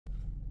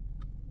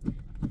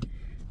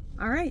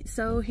All right,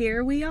 so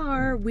here we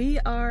are. We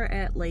are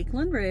at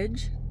Lakeland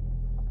Ridge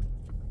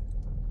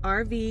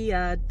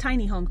RV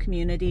tiny home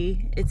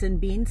community. It's in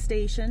Bean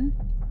Station,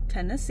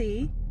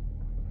 Tennessee.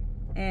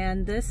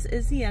 And this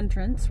is the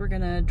entrance. We're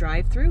gonna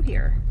drive through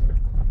here.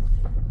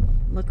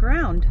 Look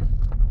around.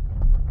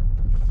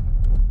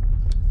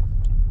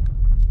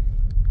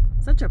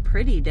 Such a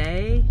pretty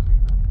day.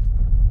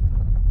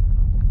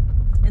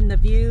 And the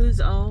views,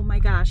 oh my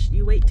gosh,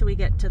 you wait till we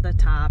get to the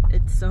top.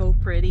 It's so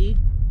pretty.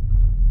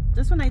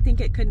 This one, I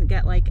think it couldn't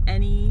get like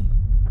any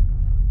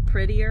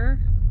prettier.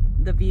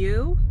 The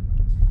view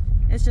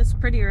is just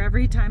prettier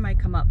every time I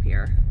come up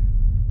here.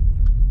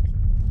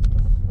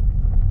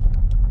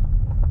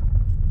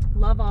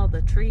 Love all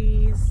the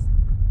trees.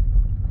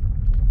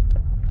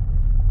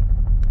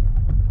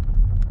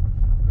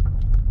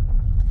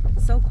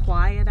 So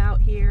quiet out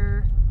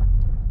here.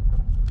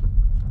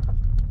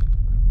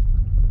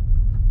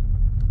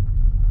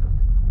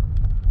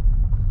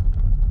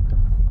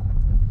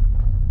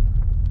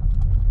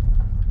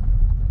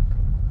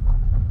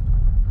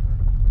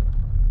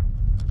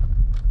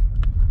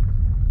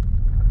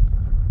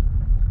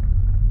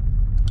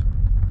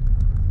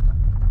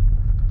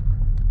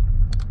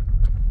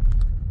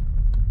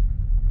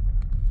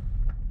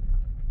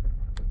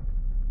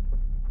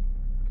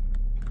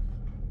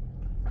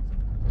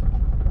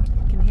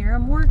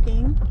 I'm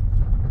working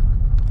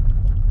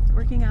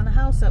on a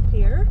house up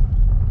here.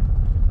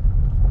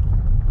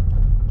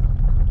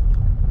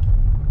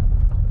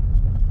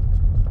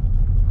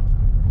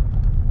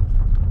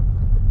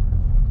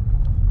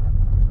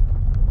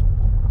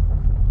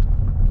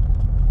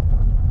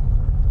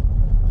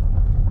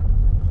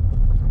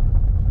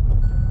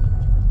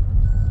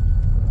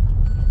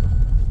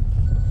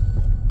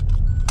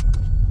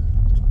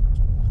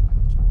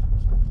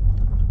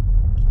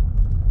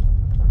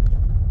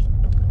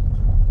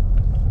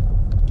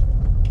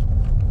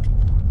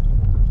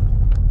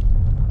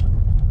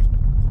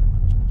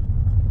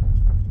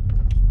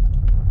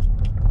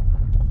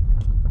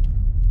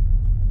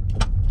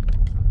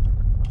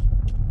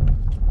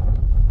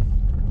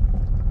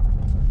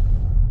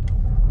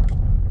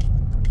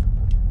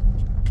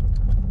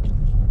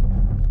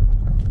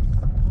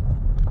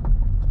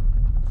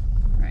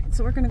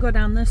 So we're going to go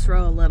down this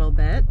row a little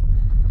bit.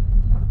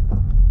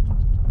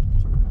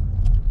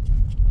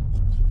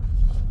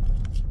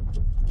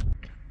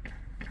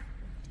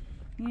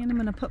 And I'm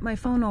going to put my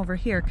phone over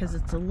here because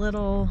it's a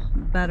little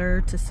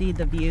better to see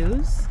the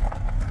views.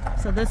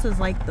 So this is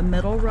like the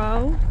middle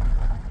row.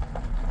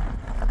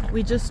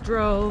 We just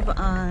drove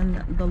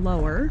on the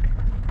lower.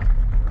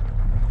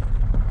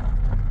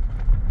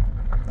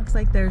 Looks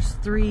like there's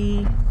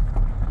three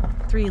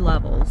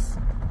levels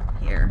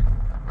here.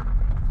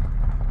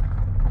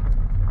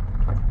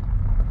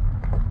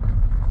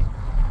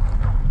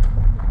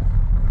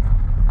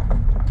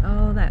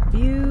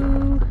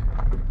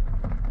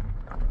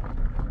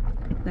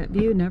 That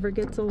view never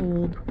gets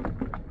old.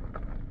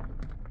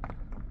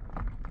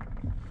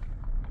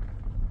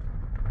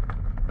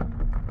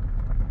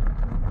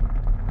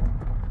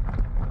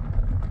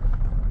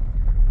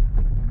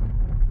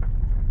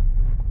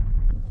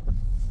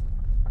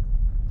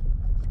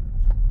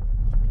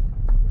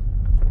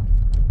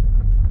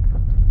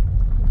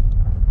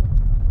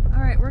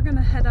 All right, we're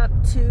gonna head up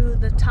to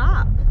the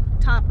top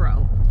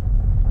row.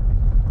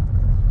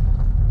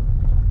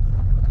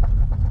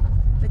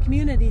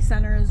 Community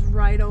center is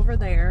right over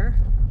there.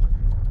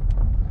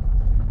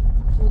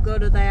 We'll go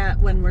to that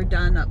when we're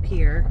done up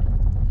here.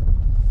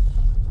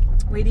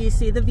 Wait till you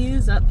see the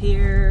views up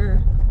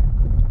here.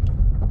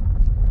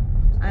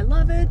 I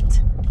love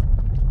it.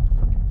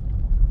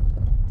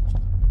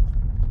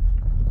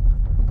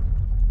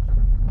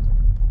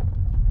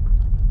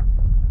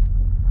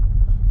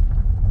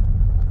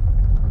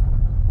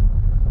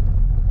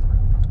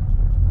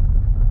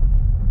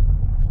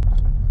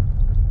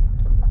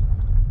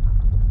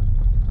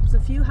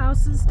 A few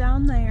houses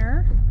down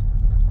there.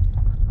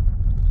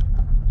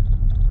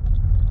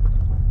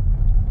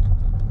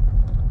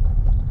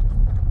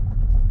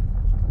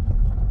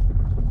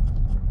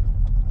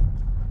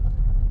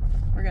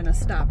 We're gonna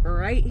stop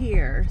right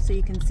here so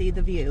you can see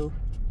the view.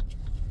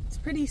 It's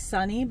pretty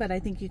sunny, but I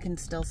think you can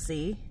still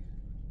see.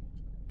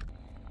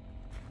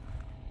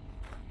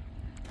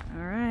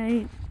 All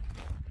right,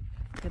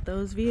 look at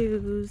those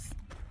views.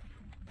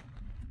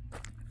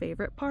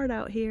 Favorite part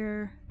out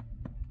here.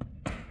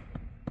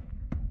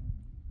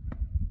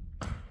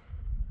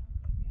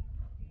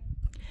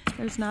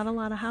 There's not a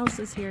lot of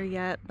houses here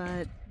yet,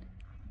 but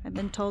I've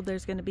been told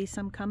there's going to be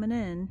some coming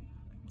in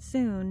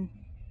soon.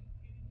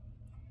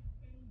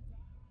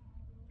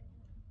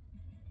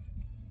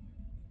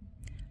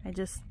 I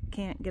just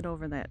can't get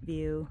over that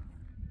view.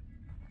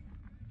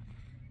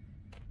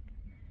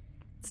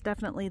 It's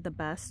definitely the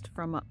best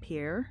from up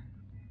here.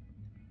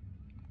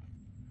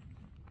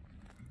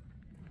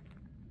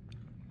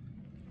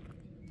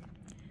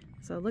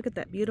 So look at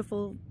that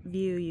beautiful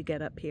view you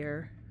get up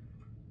here.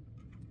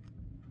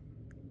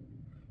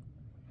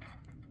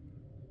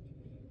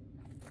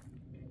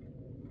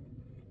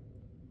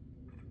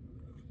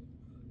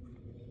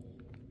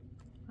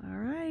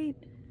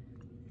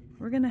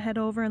 we're gonna head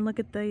over and look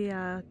at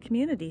the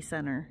community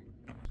center.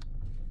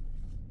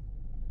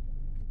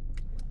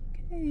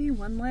 Okay,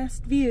 one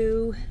last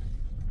view.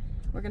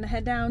 We're gonna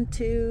head down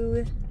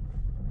to,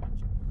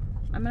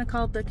 I'm gonna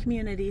call it the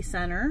community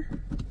center.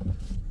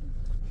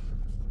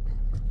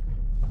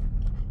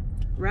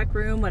 Rec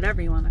room,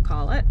 whatever you want to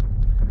call it.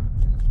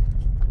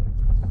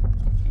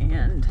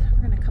 And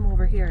we're gonna come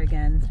over here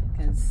again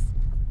because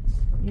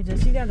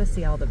you gotta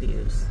see all the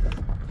views.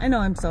 I know,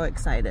 I'm so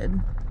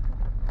excited.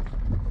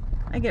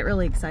 I get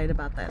really excited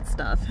about that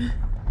stuff.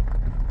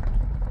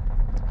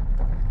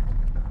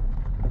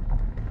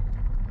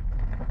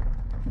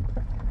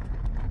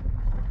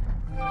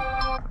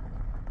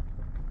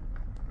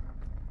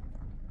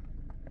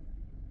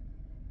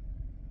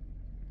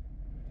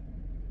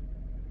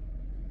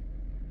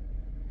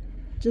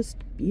 Just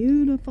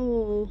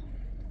beautiful.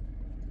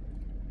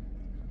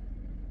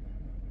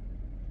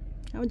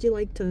 How would you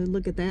like to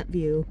look at that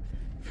view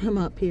from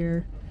up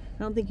here?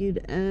 I don't think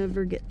you'd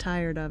ever get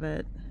tired of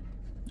it.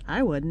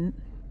 I wouldn't.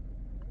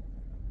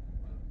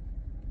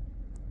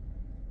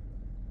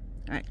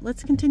 All right,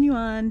 let's continue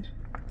on.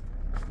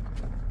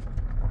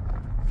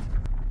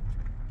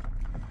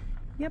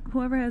 Yep,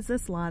 whoever has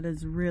this lot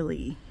is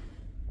really,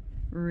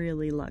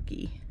 really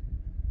lucky.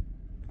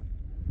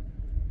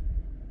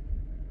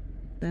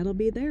 That'll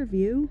be their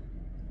view.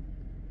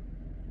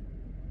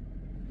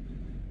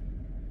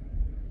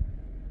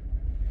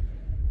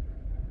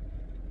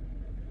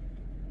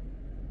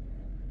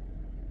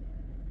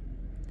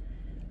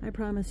 I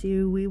promise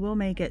you we will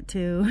make it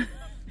to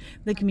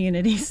the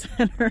community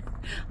center.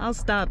 I'll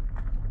stopping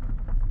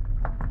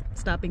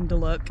to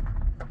look.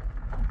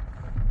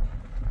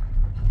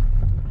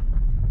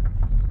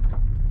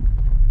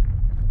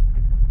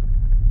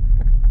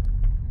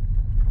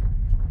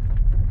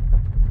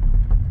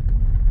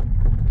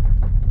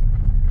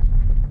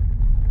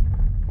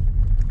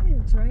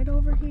 It's right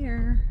over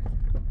here.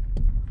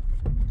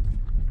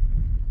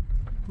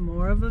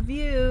 More of a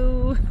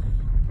view.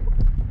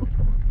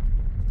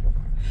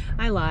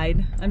 I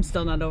lied. I'm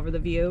still not over the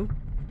view.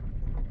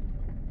 Oh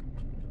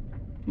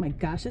my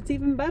gosh, it's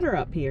even better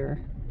up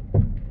here.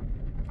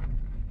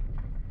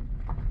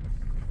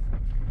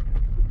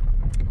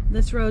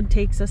 This road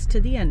takes us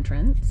to the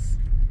entrance.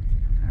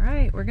 All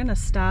right, we're gonna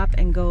stop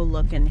and go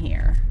look in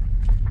here.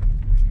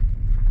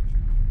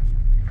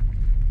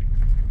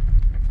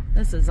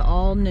 This is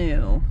all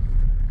new.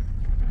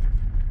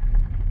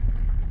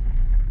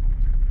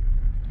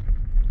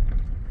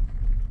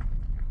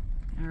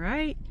 All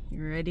right,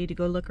 you ready to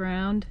go look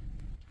around?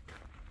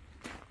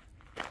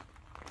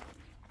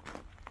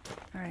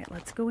 All right,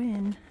 let's go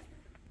in.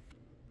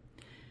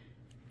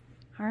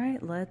 All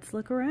right, let's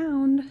look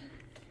around.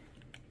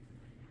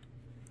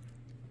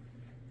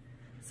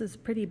 This is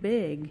pretty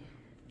big.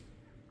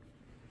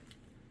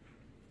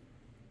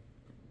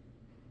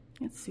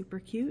 It's super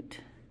cute.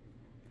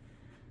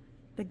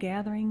 The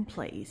gathering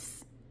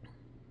place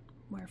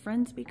where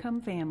friends become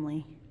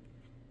family.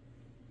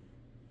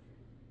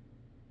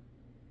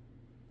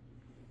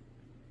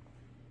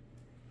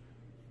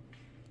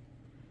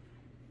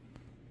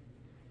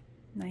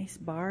 Nice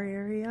bar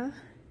area.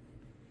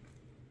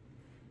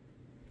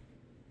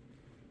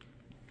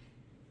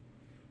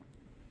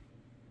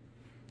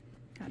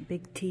 Got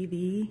big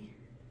TV.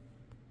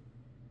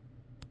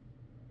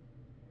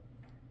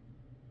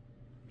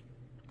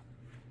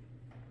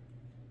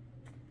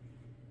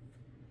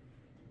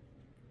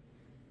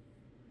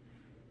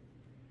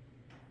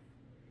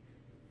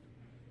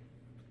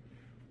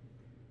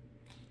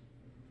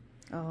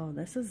 Oh,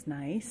 this is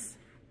nice.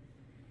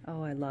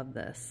 Oh, I love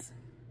this.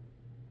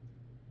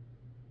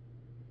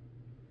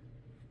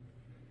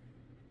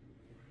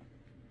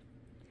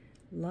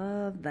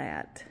 Love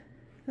that.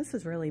 This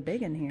is really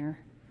big in here.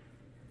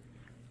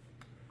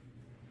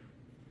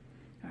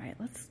 All right,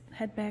 let's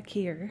head back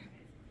here.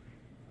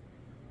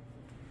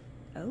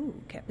 Oh,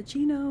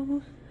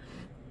 cappuccino.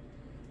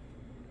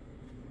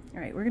 All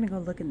right, we're gonna go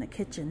look in the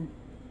kitchen.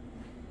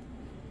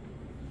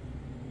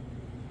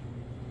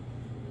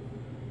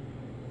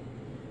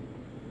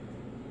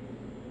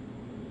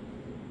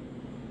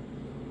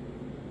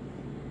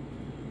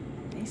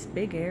 Nice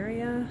big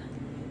area.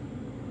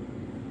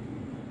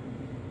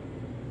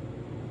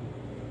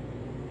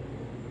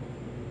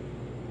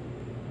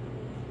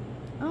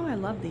 Oh, I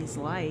love these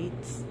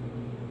lights.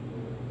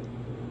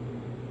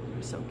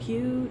 They're so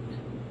cute.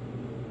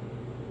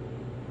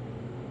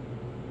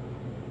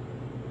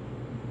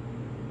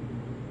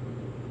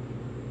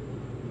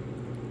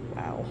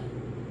 Wow.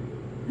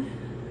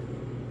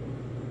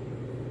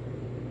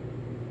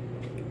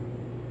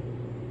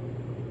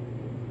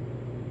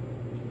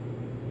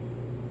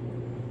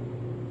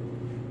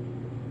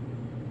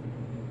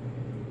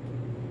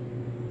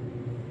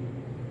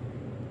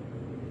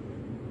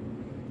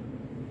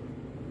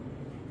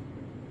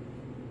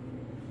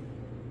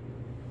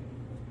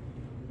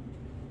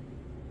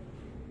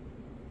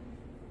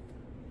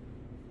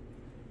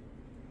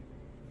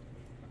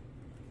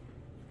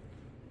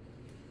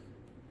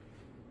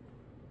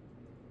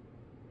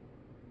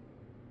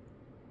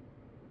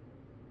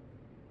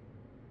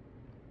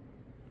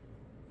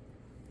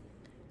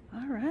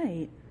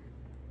 right.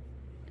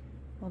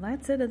 Well,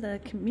 that's it at the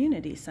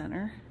community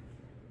center.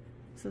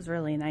 This is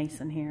really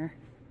nice in here.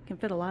 Can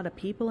fit a lot of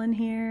people in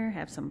here,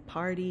 have some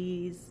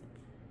parties.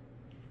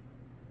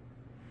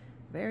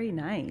 Very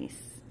nice.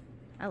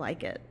 I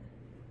like it.